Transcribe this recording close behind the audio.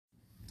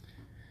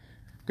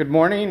Good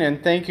morning,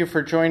 and thank you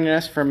for joining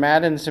us for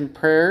Matins and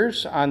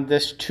Prayers on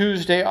this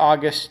Tuesday,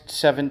 August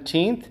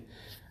 17th.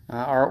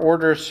 Our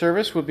order of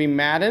service will be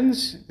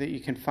Matins that you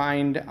can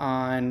find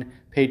on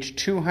page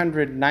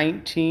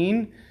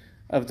 219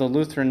 of the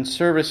Lutheran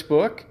Service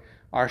Book.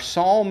 Our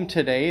psalm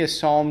today is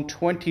Psalm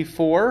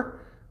 24,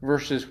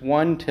 verses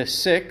 1 to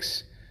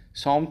 6.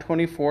 Psalm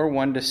 24,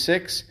 1 to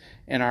 6.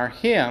 And our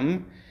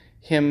hymn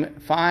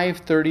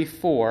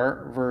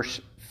 534,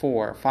 verse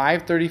 4.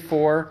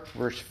 534,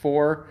 verse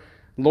 4.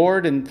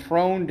 Lord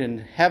enthroned in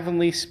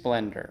heavenly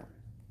splendor.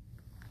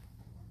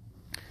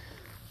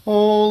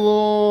 O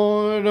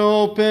Lord,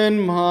 open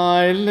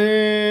my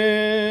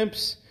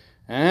lips,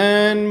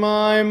 and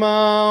my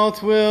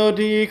mouth will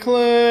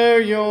declare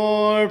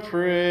your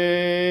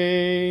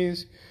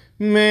praise.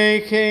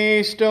 Make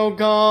haste, O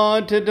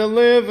God, to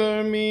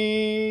deliver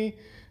me.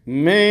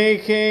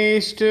 Make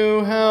haste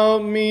to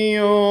help me,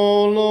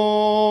 O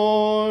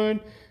Lord.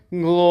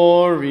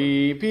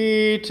 Glory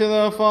be to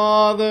the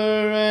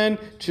Father, and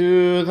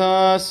to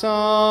the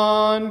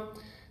Son,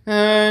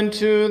 and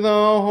to the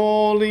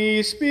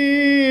Holy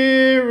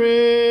Spirit,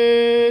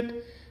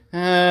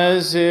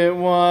 as it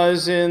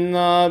was in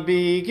the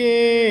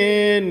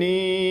beginning,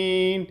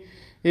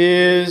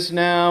 is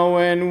now,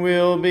 and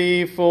will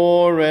be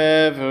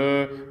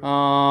forever.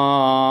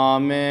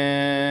 Amen.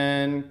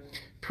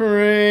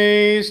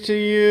 Praise to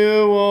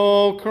you,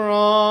 O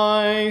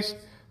Christ.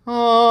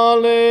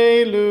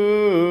 Alleluia.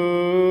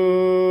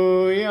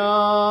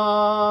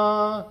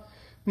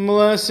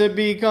 Blessed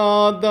be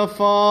God the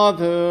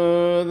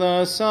Father,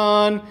 the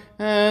Son,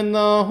 and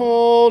the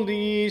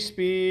Holy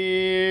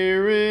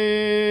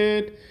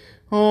Spirit.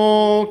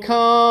 Oh,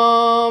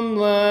 come,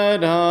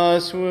 let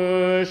us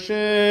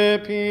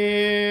worship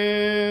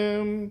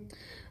him.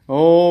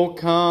 Oh,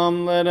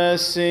 come, let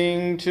us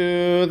sing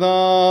to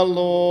the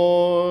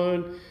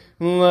Lord.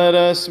 Let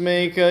us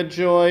make a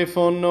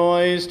joyful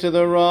noise to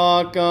the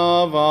rock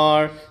of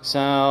our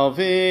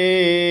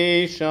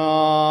salvation.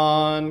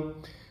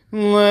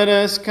 Let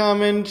us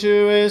come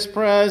into his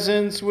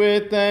presence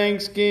with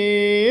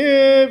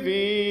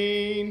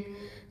thanksgiving.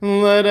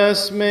 Let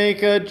us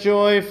make a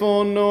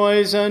joyful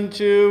noise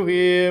unto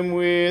him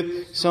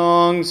with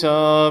songs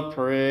of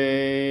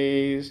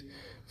praise.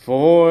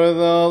 For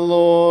the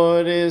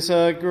Lord is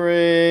a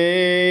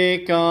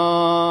great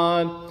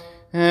God,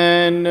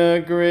 and a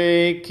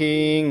great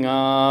King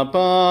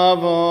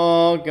above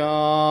all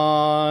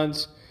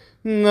gods.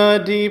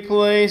 The deep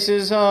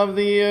places of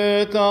the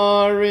earth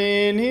are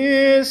in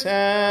his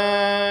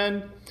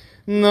hand.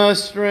 The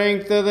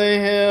strength of the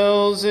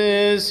hills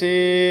is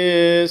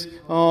his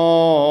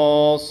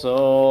also.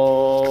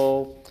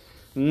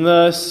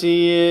 The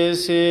sea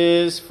is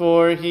his,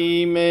 for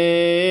he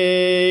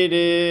made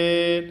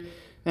it,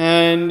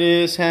 and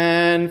his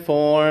hand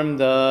formed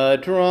the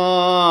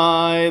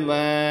dry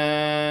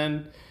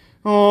land.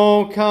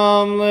 Oh,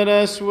 come, let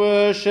us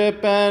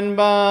worship and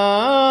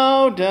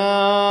bow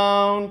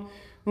down.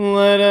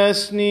 Let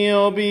us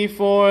kneel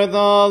before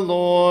the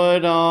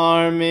Lord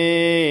our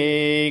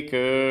Maker.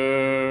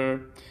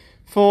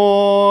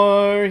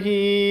 For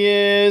he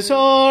is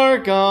our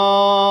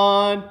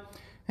God,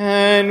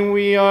 and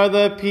we are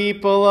the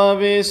people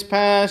of his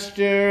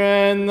pasture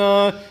and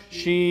the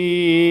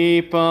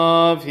sheep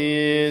of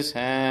his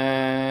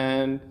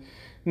hand.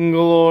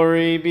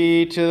 Glory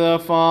be to the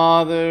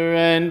Father,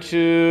 and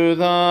to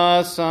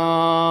the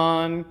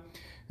Son,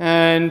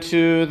 and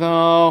to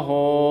the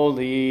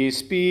Holy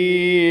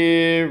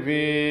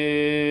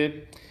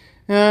Spirit,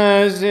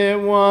 as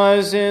it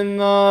was in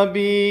the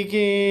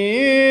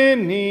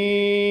beginning,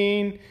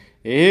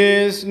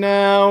 is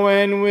now,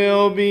 and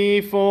will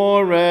be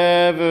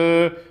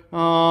forever.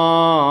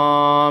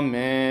 Amen.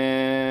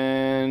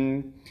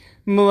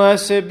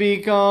 Blessed be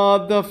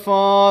God the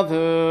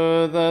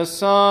Father, the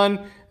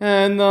Son,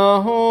 and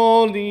the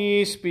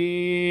Holy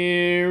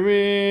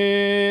Spirit.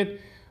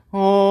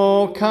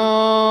 Oh,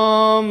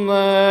 come,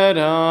 let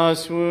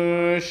us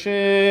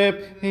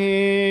worship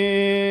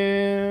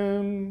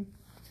him.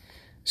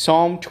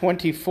 Psalm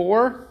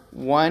 24,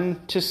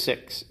 1 to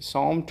 6.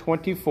 Psalm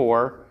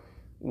 24,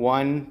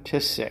 1 to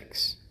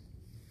 6.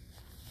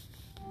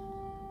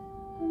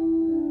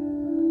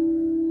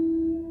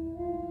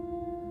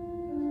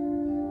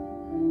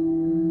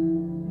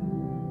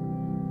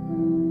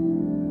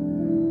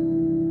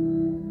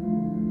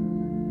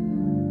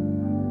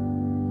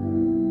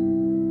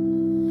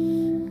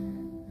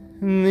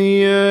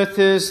 The earth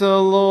is the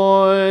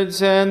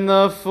Lord's, and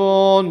the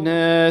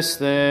fullness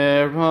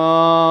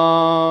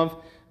thereof,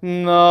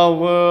 the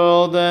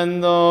world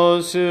and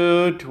those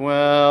who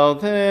dwell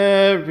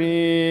therein.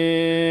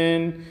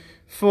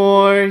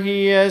 For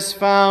he has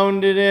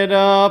founded it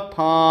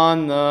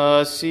upon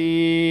the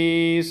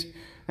seas,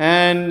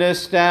 and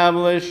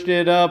established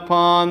it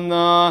upon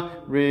the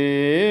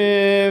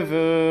rivers.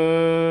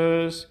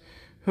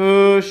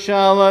 Who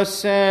shall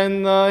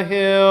ascend the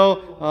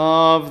hill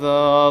of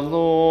the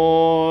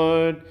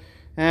Lord?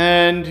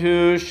 And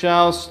who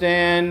shall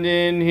stand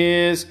in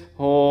his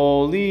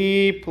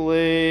holy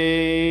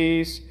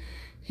place?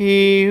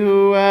 he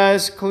who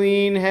has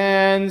clean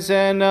hands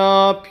and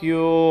a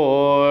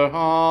pure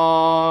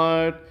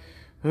heart,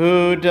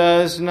 who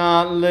does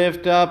not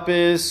lift up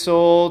his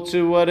soul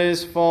to what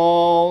is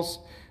false,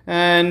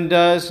 and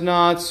does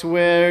not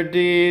swear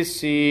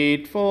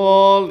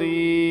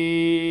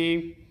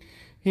deceitfully.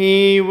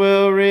 He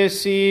will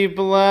receive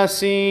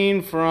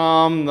blessing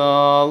from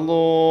the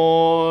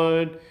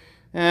Lord,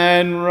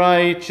 and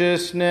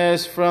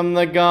righteousness from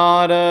the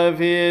God of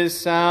his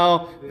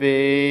salvation.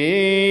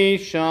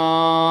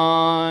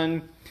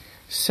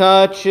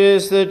 Such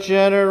is the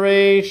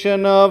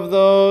generation of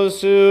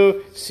those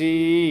who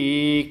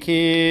seek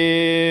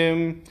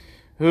him,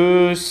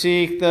 who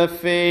seek the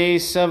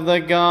face of the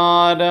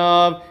God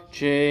of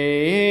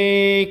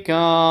Jacob.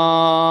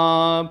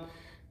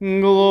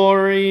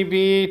 Glory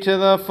be to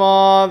the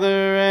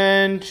Father,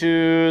 and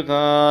to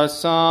the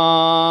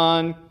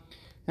Son,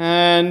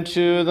 and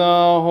to the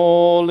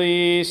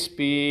Holy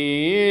Spirit,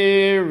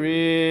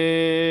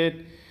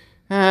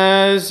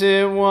 as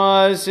it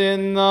was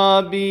in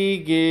the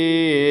beginning,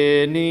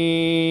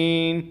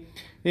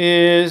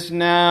 is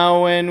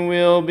now, and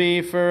will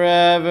be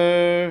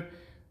forever.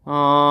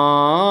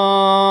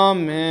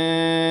 Amen.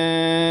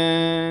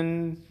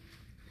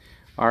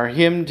 Our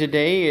hymn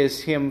today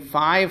is hymn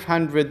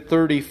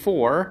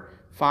 534,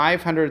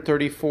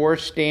 534,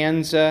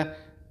 stanza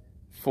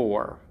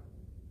 4.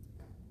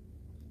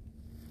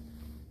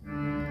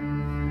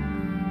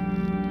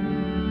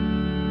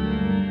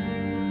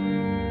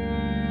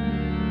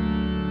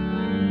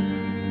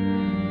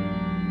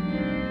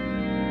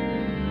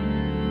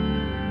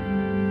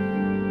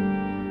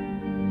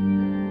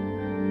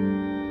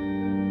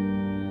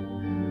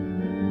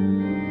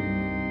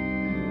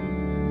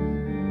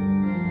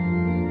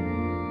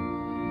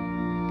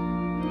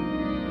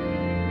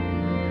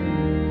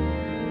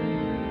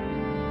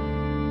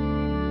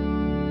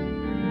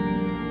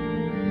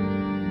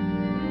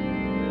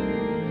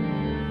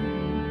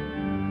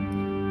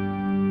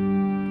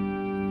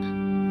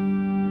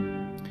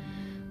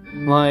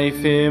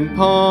 Life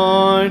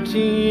imparting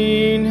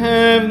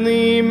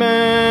heavenly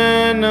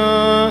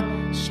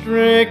manna,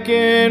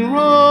 stricken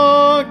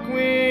rock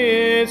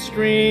with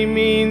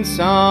streaming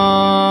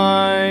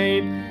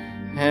side,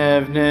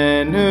 heaven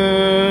and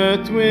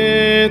earth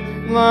with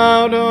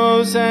loud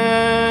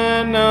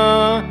hosanna,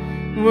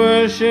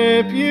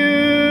 worship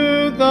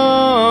you,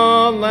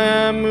 the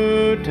Lamb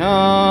who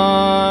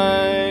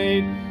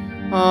died.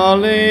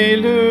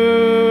 Alleluia,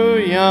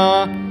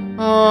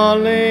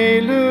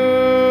 alleluia.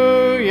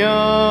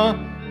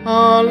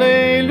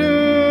 Alleluia,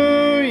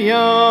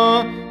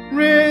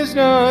 risen,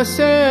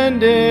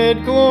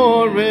 ascended,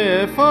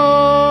 glorified,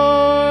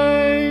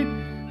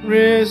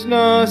 risen,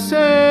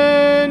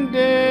 ascended,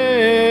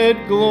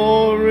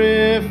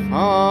 glorified.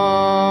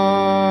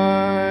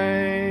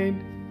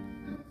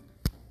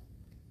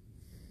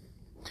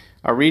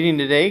 Our reading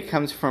today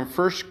comes from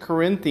 1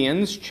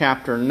 Corinthians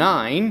chapter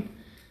 9,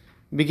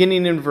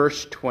 beginning in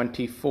verse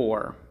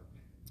 24.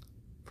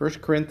 1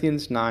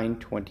 Corinthians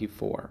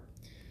 9:24.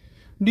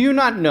 Do you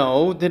not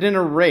know that in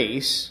a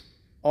race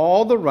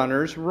all the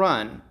runners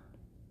run,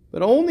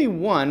 but only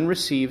one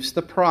receives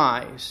the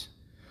prize?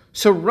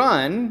 So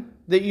run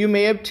that you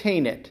may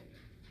obtain it.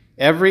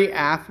 Every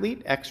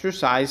athlete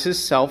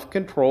exercises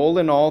self-control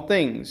in all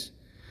things.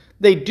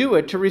 They do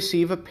it to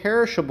receive a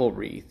perishable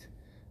wreath,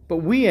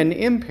 but we an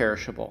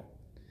imperishable.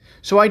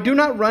 So I do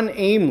not run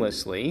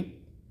aimlessly.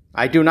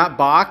 I do not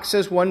box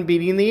as one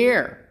beating the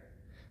air,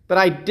 but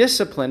I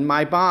discipline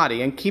my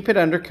body and keep it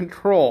under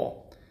control,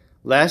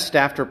 lest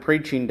after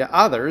preaching to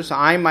others,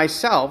 I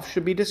myself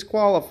should be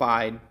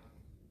disqualified.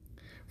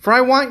 For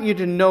I want you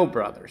to know,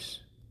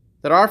 brothers,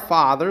 that our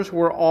fathers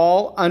were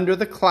all under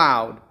the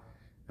cloud,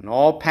 and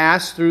all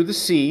passed through the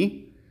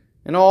sea,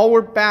 and all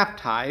were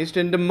baptized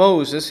into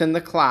Moses in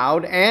the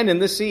cloud and in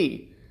the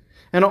sea,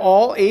 and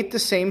all ate the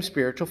same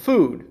spiritual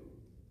food,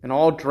 and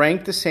all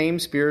drank the same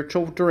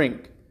spiritual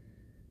drink.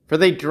 For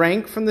they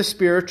drank from the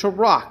spiritual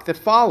rock that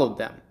followed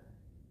them,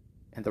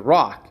 and the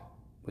rock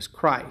was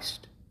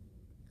Christ.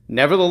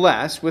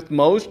 Nevertheless, with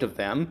most of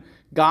them,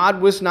 God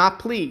was not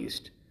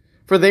pleased,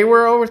 for they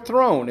were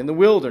overthrown in the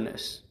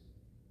wilderness.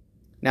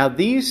 Now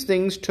these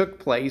things took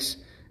place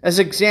as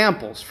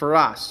examples for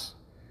us,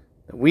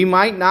 that we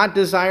might not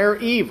desire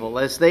evil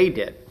as they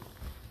did.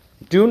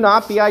 Do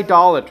not be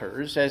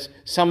idolaters, as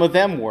some of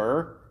them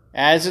were.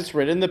 As it's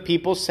written, the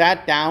people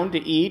sat down to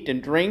eat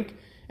and drink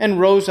and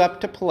rose up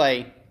to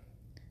play.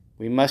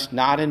 We must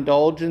not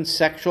indulge in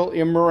sexual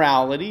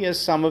immorality, as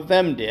some of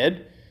them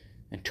did,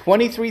 and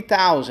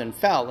 23,000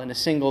 fell in a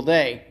single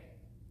day.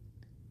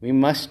 We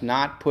must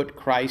not put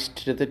Christ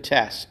to the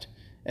test,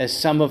 as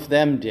some of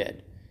them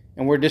did,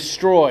 and were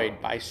destroyed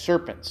by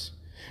serpents,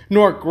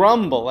 nor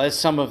grumble, as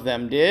some of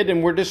them did,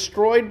 and were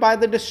destroyed by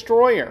the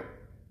destroyer.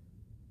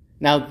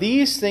 Now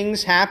these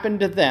things happened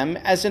to them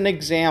as an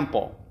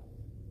example,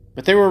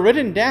 but they were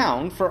written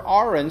down for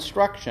our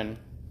instruction,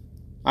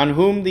 on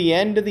whom the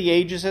end of the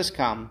ages has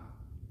come.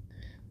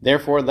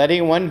 Therefore let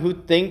anyone who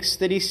thinks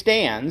that he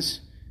stands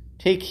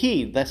take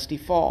heed lest he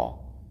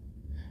fall.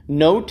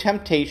 no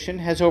temptation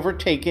has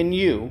overtaken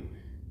you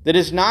that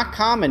is not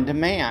common to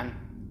man.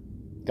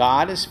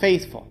 God is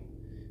faithful,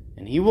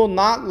 and he will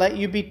not let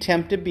you be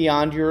tempted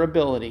beyond your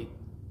ability.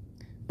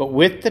 But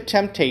with the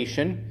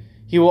temptation,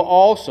 he will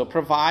also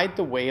provide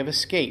the way of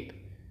escape,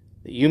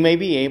 that you may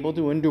be able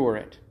to endure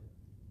it.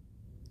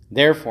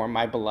 Therefore,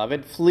 my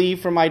beloved, flee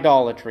from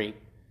idolatry.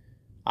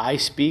 I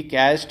speak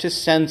as to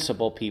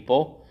sensible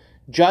people.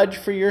 Judge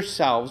for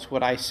yourselves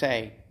what I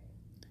say.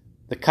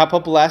 The cup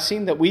of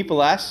blessing that we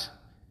bless,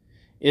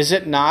 is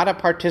it not a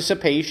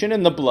participation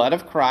in the blood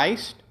of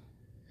Christ?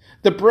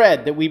 The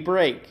bread that we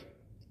break,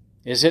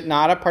 is it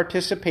not a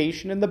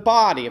participation in the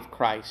body of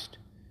Christ?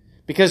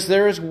 Because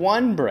there is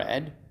one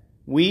bread,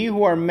 we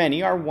who are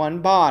many are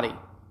one body,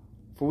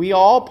 for we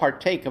all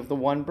partake of the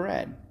one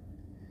bread.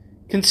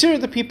 Consider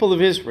the people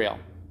of Israel.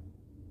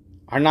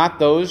 Are not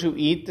those who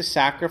eat the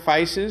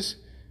sacrifices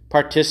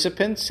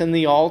participants in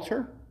the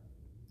altar?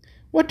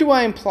 What do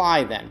I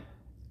imply then?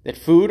 That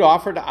food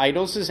offered to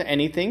idols is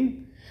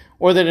anything?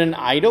 Or that an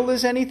idol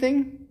is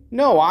anything?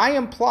 No, I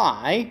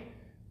imply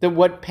that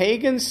what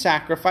pagans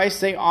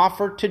sacrifice they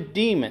offer to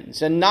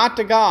demons and not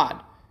to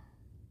God.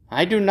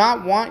 I do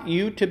not want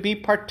you to be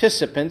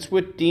participants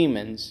with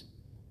demons.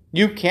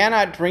 You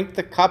cannot drink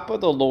the cup of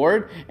the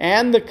Lord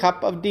and the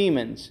cup of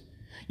demons.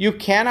 You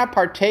cannot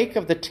partake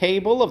of the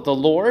table of the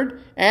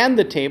Lord and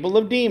the table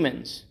of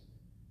demons.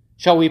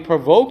 Shall we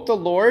provoke the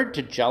Lord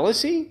to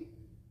jealousy?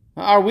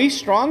 Are we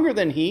stronger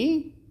than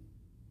he?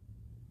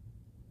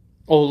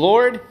 O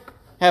Lord,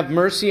 have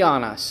mercy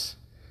on us.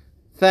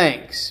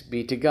 Thanks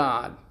be to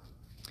God.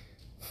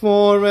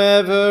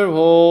 Forever,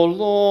 O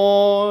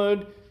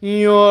Lord,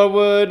 your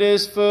word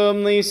is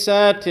firmly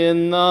set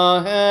in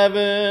the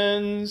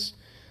heavens.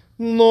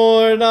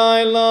 Lord,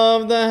 I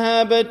love the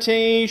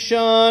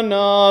habitation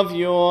of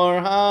your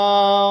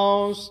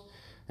house,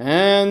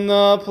 and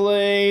the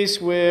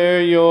place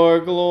where your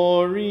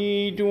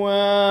glory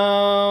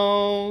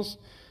dwells.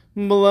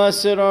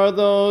 Blessed are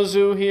those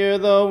who hear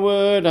the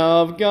word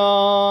of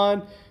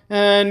God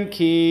and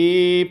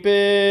keep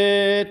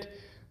it.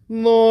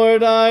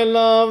 Lord, I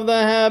love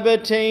the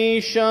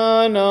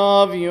habitation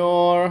of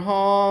your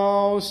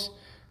house,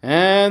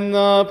 and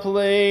the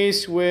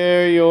place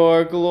where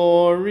your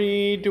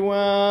glory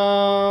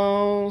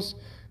dwells.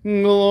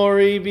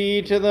 Glory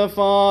be to the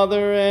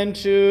Father, and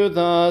to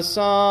the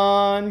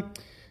Son,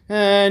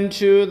 and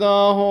to the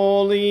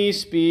Holy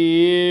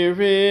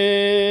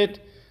Spirit.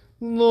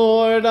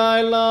 Lord,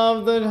 I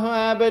love the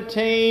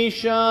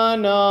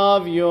habitation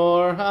of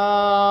your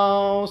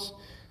house,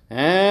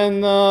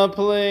 and the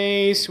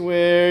place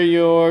where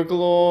your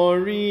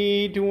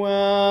glory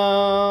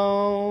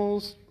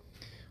dwells.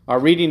 Our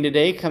reading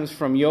today comes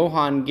from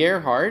Johann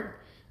Gerhardt,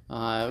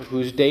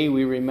 whose day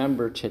we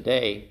remember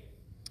today.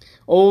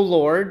 O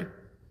Lord,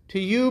 to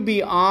you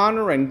be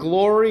honor and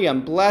glory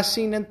and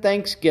blessing and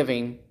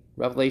thanksgiving.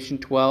 Revelation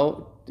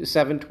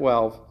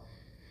 7:12.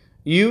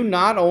 You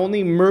not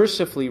only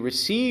mercifully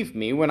receive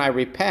me when I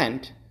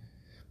repent,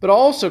 but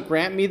also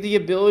grant me the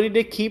ability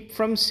to keep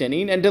from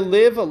sinning and to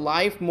live a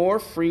life more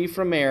free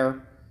from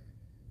error.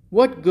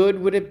 What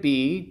good would it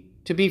be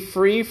to be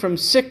free from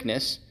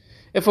sickness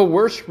if a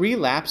worse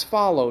relapse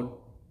followed?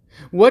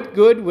 What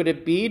good would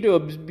it be to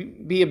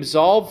be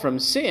absolved from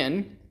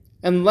sin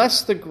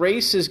unless the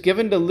grace is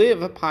given to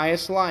live a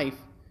pious life?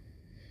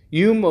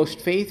 You, most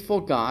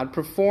faithful God,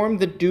 perform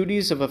the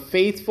duties of a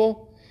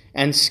faithful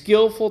and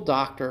skillful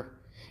doctor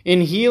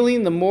in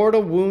healing the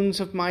mortal wounds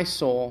of my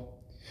soul.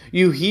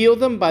 You heal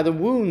them by the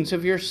wounds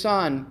of your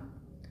Son.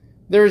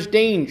 There is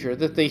danger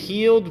that the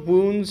healed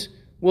wounds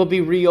will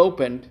be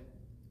reopened,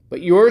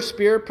 but your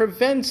Spirit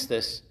prevents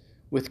this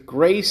with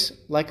grace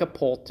like a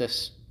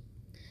poultice.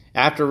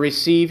 After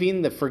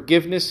receiving the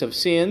forgiveness of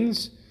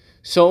sins,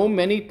 so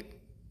many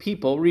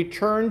people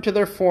return to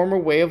their former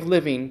way of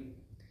living.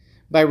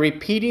 By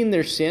repeating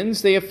their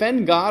sins, they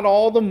offend God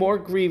all the more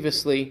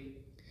grievously.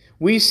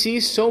 We see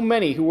so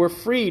many who were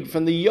freed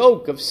from the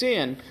yoke of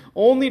sin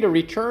only to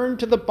return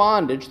to the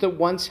bondage that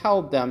once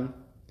held them.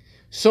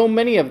 So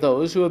many of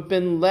those who have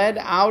been led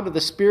out of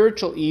the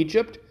spiritual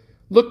Egypt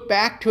look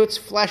back to its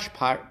flesh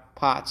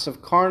pots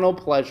of carnal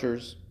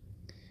pleasures.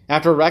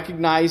 After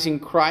recognizing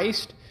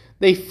Christ,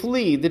 they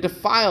flee the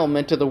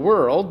defilement of the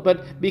world,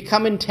 but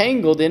become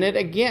entangled in it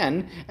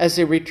again as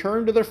they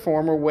return to their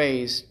former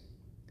ways.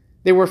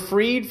 They were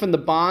freed from the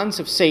bonds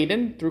of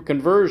Satan through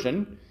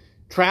conversion.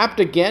 Trapped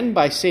again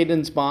by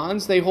Satan's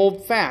bonds, they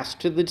hold fast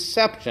to the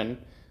deception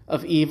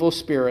of evil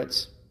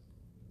spirits.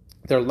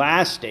 Their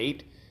last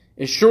state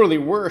is surely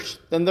worse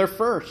than their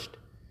first.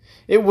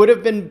 It would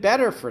have been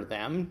better for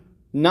them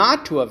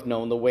not to have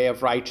known the way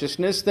of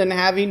righteousness than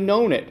having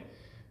known it,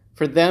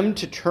 for them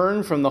to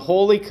turn from the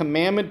holy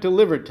commandment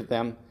delivered to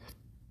them.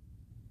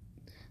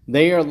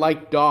 They are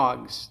like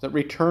dogs that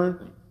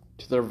return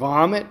to their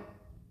vomit,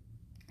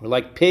 or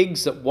like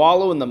pigs that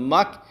wallow in the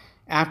muck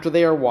after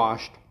they are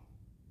washed.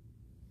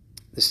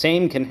 The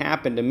same can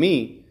happen to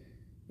me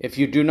if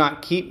you do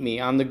not keep me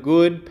on the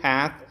good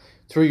path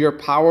through your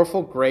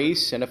powerful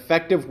grace and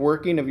effective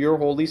working of your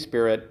Holy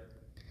Spirit.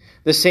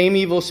 The same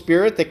evil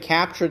spirit that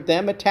captured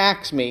them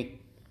attacks me.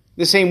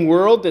 The same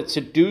world that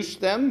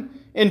seduced them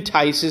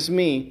entices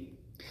me.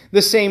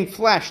 The same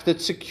flesh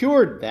that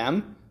secured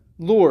them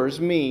lures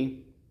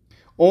me.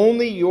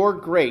 Only your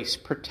grace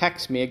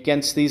protects me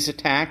against these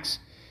attacks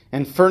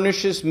and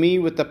furnishes me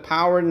with the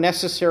power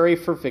necessary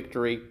for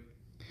victory.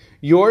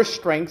 Your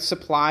strength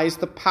supplies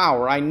the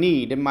power I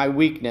need in my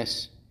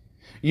weakness.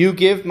 You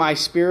give my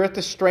spirit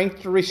the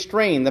strength to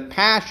restrain the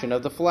passion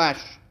of the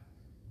flesh.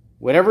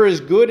 Whatever is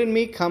good in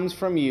me comes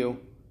from you,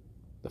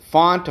 the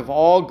fount of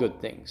all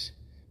good things,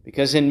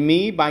 because in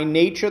me by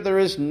nature there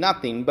is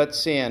nothing but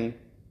sin.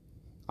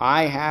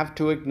 I have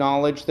to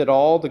acknowledge that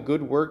all the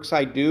good works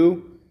I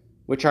do,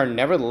 which are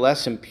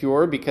nevertheless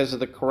impure because of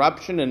the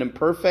corruption and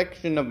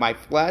imperfection of my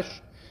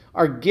flesh,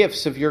 are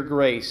gifts of your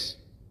grace.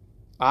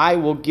 I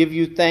will give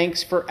you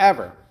thanks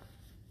forever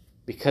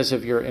because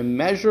of your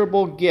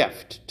immeasurable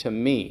gift to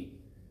me.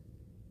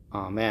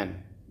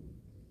 Amen.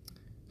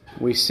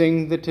 We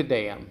sing the Te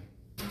Deum.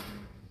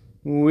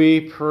 We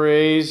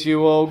praise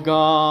you, O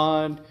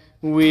God.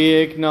 We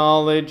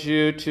acknowledge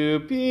you to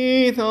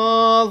be the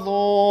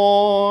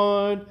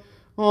Lord.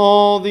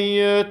 All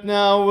the earth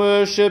now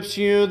worships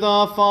you,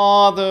 the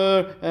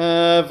Father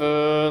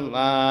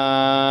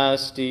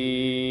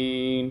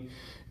everlasting.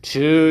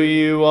 To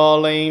you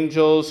all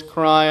angels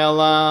cry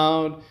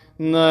aloud,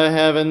 the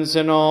heavens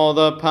and all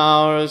the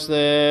powers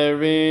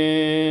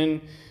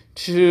therein.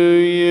 To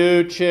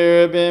you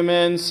cherubim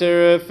and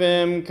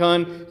seraphim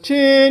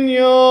continually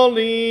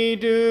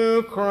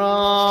do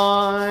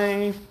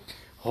cry.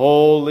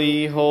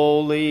 Holy,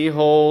 holy,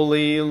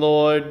 holy,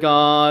 Lord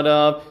God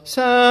of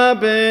Sabaoth.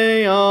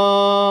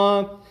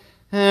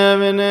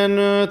 Heaven and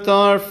earth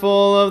are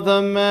full of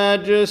the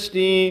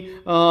majesty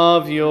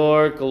of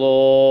your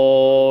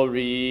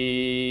glory.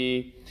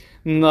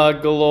 The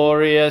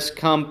glorious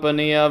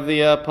company of the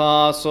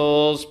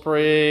apostles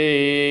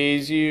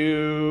praise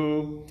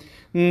you.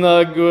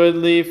 The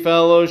goodly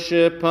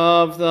fellowship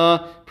of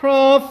the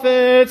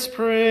prophets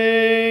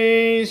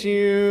praise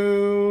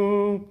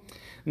you.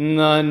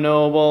 The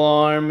noble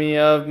army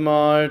of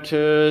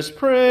martyrs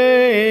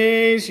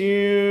praise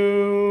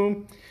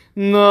you.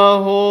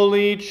 The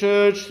holy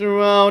church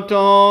throughout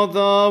all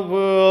the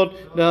world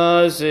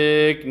does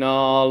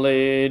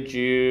acknowledge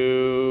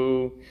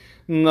you.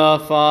 The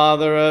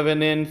Father of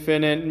an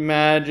infinite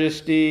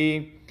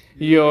majesty,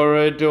 your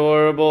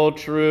adorable,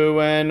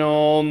 true, and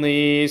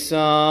only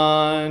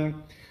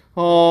Son,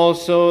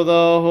 also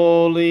the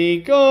Holy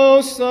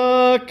Ghost,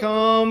 the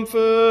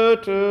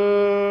Comforter.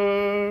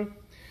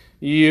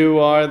 You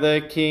are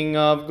the King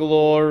of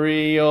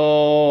glory,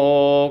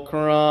 O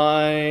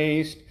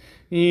Christ.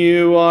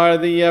 You are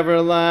the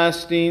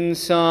everlasting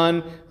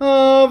Son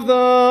of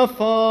the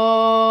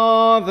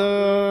Father.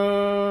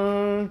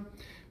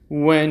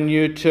 When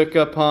you took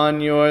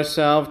upon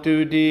yourself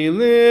to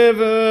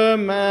deliver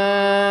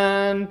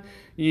man,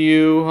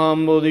 you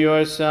humbled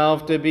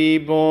yourself to be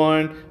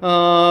born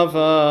of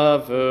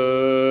a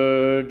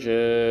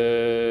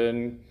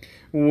virgin.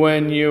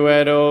 When you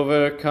had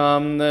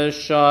overcome the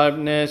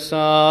sharpness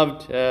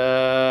of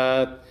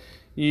death,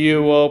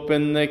 you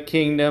opened the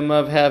kingdom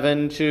of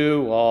heaven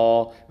to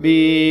all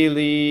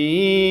believers.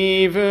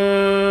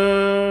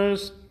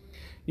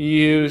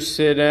 You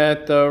sit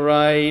at the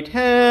right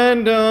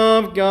hand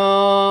of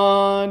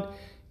God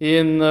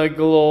in the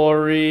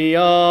glory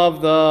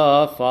of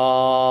the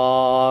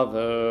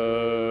Father.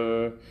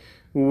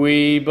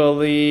 We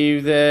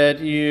believe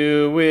that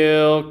you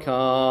will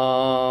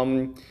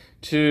come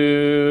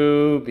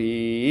to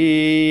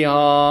be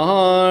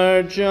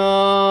our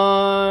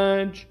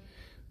judge.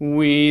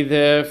 We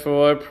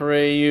therefore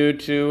pray you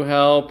to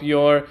help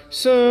your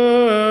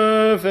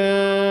servants,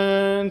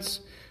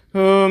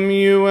 whom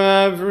you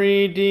have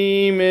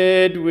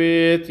redeemed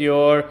with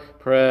your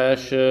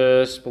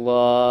precious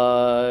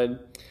blood.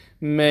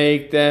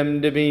 Make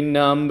them to be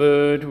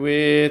numbered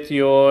with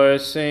your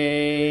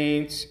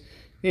saints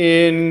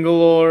in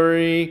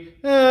glory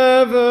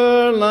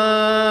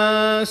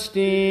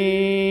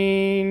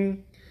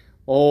everlasting.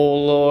 O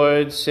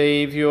Lord,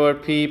 save your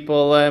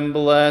people and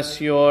bless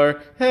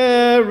your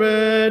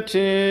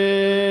heritage.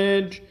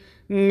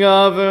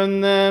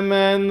 Govern them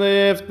and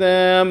lift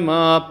them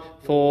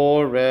up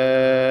forever.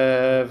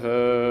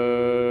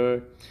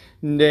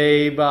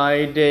 Day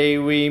by day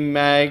we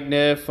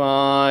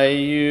magnify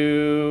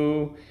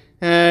you,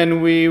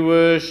 and we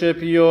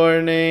worship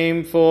your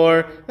name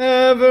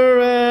forever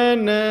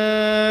and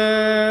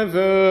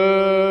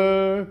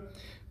ever.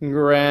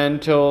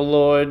 Grant, O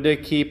Lord, to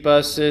keep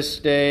us this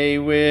day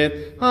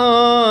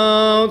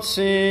without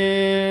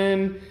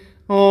sin.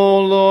 O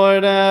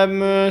Lord, have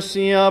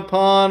mercy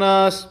upon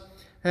us.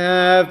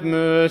 Have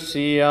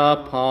mercy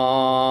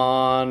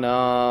upon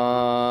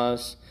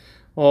us.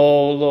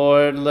 O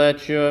Lord,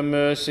 let your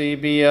mercy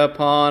be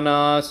upon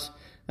us,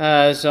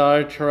 as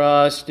our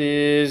trust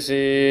is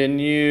in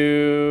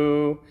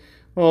you.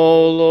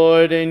 O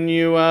Lord, in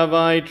you have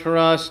I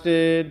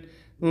trusted.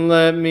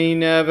 Let me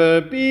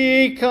never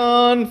be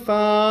confounded.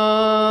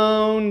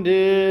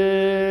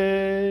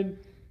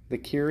 The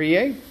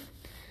Kyrie.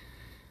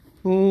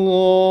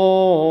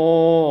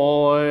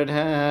 Lord,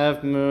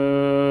 have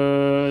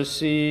mercy.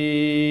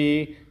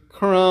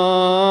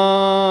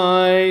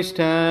 Christ,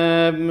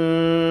 have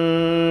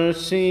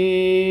mercy.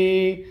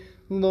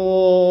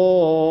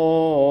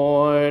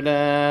 Lord,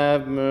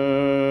 have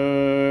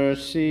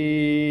mercy.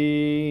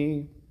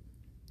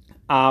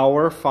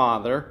 Our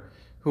Father,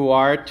 who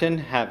art in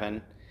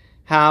heaven,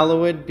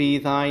 hallowed be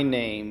thy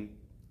name.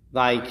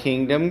 Thy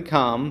kingdom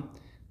come,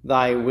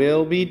 thy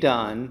will be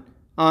done,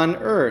 on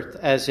earth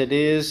as it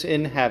is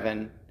in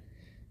heaven.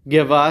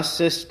 Give us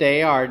this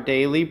day our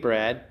daily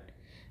bread,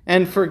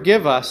 and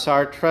forgive us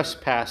our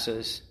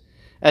trespasses,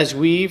 as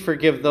we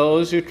forgive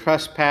those who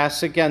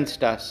trespass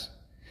against us.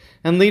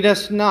 And lead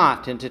us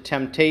not into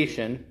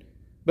temptation,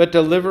 but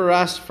deliver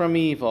us from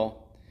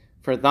evil.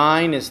 For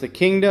thine is the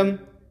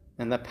kingdom,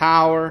 and the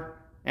power,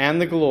 and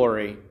the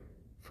glory,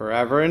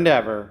 forever and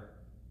ever.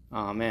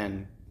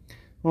 Amen.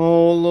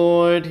 O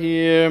Lord,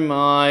 hear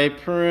my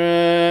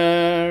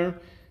prayer,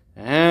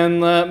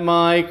 and let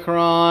my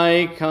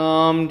cry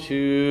come to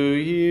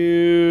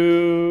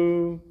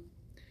you.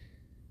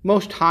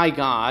 Most high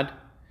God,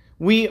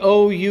 we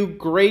owe you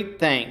great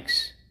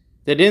thanks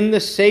that in the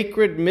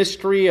sacred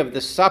mystery of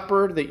the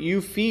supper that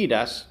you feed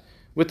us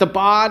with the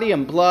body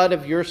and blood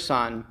of your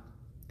Son,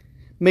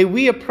 may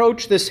we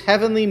approach this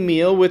heavenly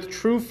meal with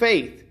true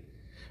faith,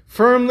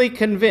 firmly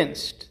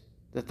convinced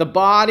that the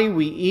body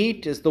we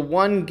eat is the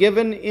one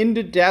given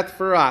into death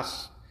for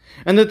us,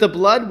 and that the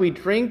blood we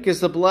drink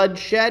is the blood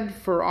shed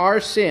for our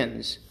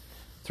sins,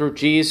 through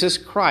Jesus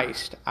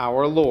Christ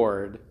our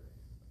Lord.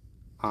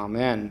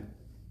 Amen.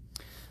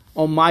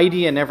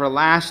 Almighty and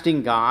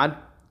everlasting God,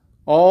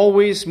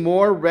 always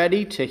more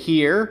ready to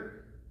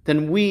hear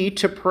than we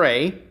to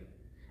pray,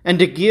 and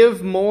to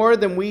give more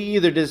than we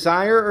either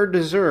desire or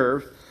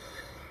deserve,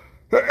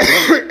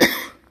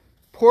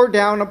 pour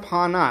down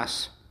upon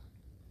us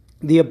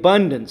the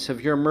abundance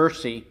of your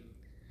mercy,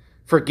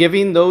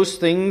 forgiving those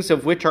things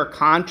of which our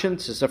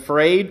conscience is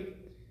afraid,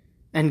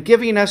 and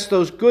giving us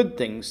those good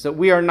things that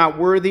we are not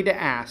worthy to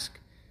ask,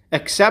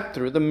 except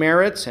through the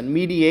merits and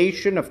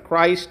mediation of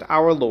Christ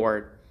our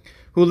Lord,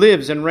 who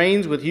lives and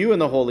reigns with you in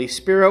the Holy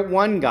Spirit,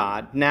 one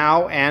God,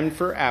 now and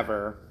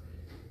forever.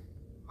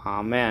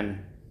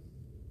 Amen.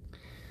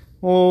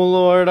 O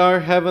Lord,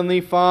 our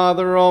heavenly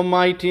Father,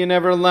 almighty and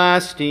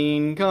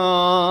everlasting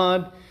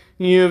God,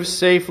 you have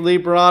safely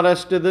brought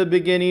us to the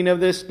beginning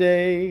of this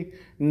day.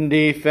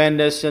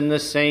 Defend us in the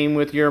same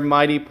with your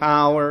mighty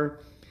power,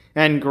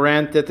 and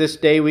grant that this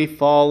day we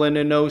fall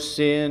into no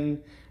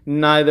sin,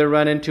 neither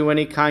run into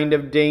any kind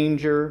of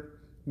danger,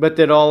 but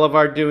that all of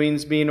our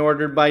doings, being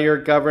ordered by your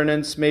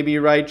governance, may be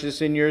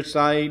righteous in your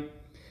sight.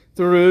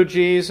 Through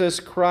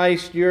Jesus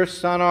Christ, your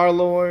Son, our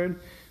Lord,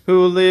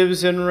 who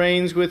lives and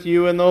reigns with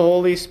you in the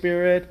Holy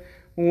Spirit,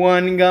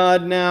 one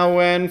God, now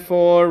and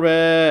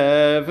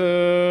forever.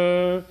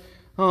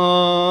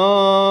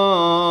 Amen.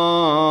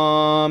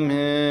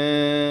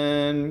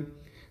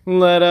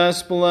 Let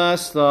us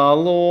bless the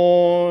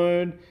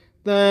Lord.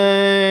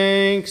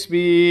 Thanks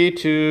be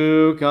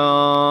to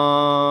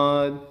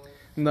God.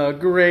 The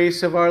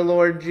grace of our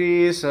Lord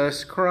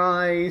Jesus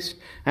Christ,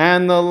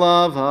 and the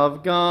love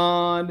of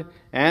God,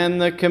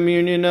 and the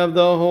communion of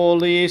the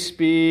Holy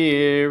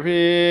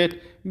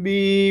Spirit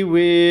be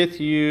with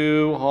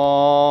you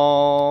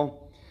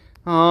all.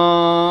 Amen.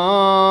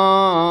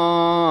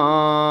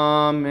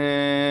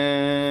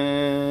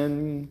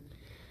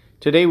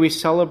 Today we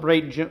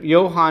celebrate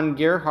Johann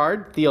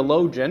Gerhard,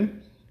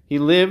 theologian. He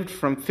lived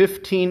from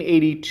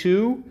 1582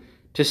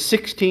 to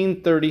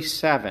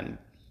 1637.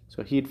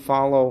 So he'd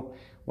follow,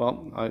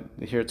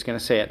 here it's going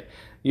to say it.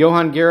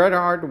 Johann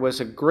Gerhard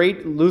was a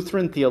great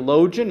Lutheran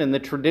theologian in the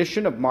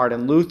tradition of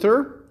Martin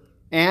Luther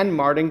and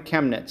Martin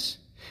Chemnitz,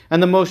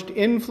 and the most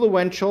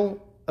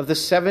influential of the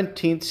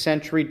 17th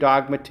century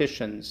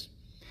dogmaticians.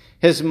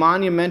 His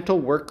monumental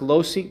work,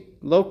 Loci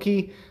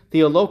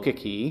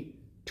Theologici,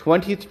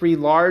 23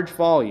 large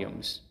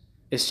volumes,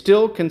 is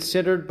still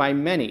considered by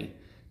many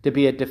to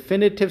be a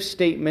definitive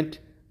statement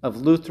of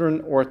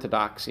Lutheran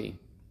orthodoxy.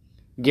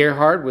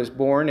 Gerhard was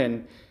born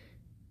in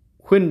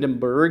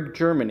Quedlinburg,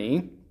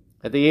 Germany.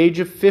 At the age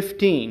of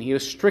 15, he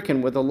was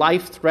stricken with a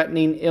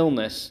life-threatening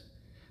illness.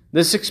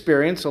 This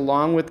experience,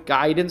 along with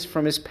guidance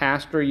from his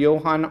pastor,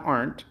 Johann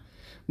Arndt,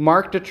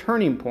 marked a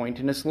turning point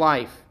in his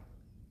life.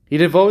 He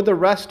devoted the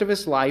rest of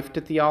his life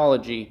to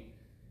theology.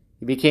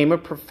 He became a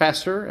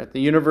professor at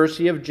the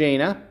University of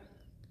Jena,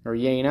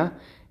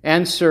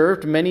 and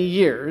served many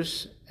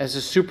years as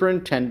a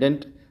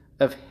superintendent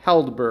of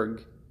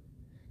Heidelberg.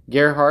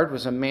 Gerhard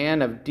was a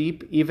man of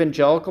deep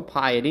evangelical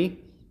piety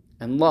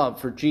and love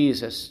for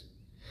Jesus.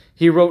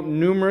 He wrote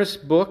numerous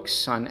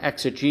books on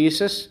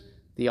exegesis,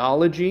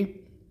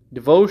 theology,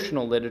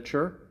 devotional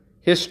literature,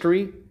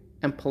 history,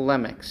 and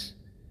polemics.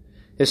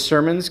 His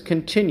sermons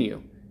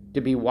continue to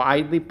be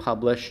widely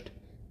published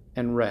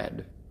and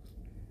read.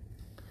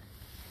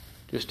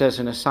 Just as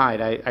an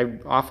aside, I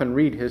often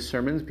read his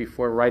sermons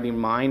before writing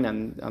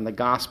mine on the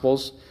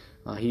Gospels.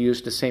 He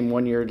used the same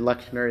one-year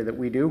lectionary that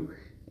we do.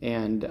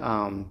 And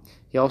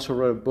he also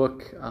wrote a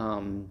book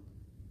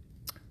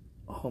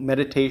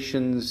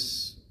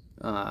Meditations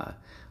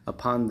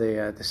upon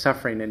the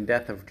suffering and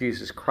death of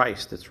Jesus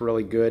Christ. That's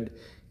really good.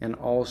 And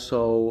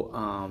also,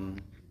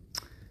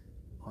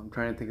 I'm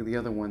trying to think of the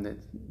other one that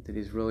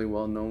he's really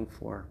well known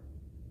for.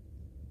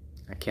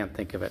 I can't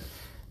think of it.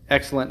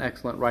 Excellent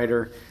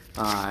writer.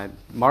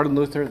 Martin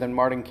Luther, then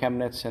Martin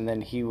Chemnitz, and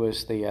then he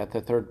was the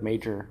third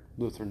major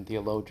Lutheran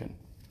theologian.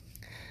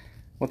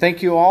 Well,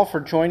 thank you all for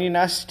joining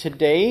us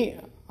today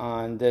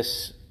on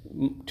this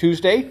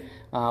Tuesday.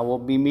 We'll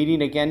be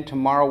meeting again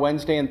tomorrow,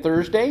 Wednesday, and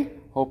Thursday.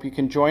 Hope you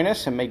can join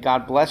us, and may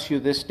God bless you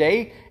this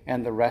day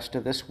and the rest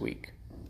of this week.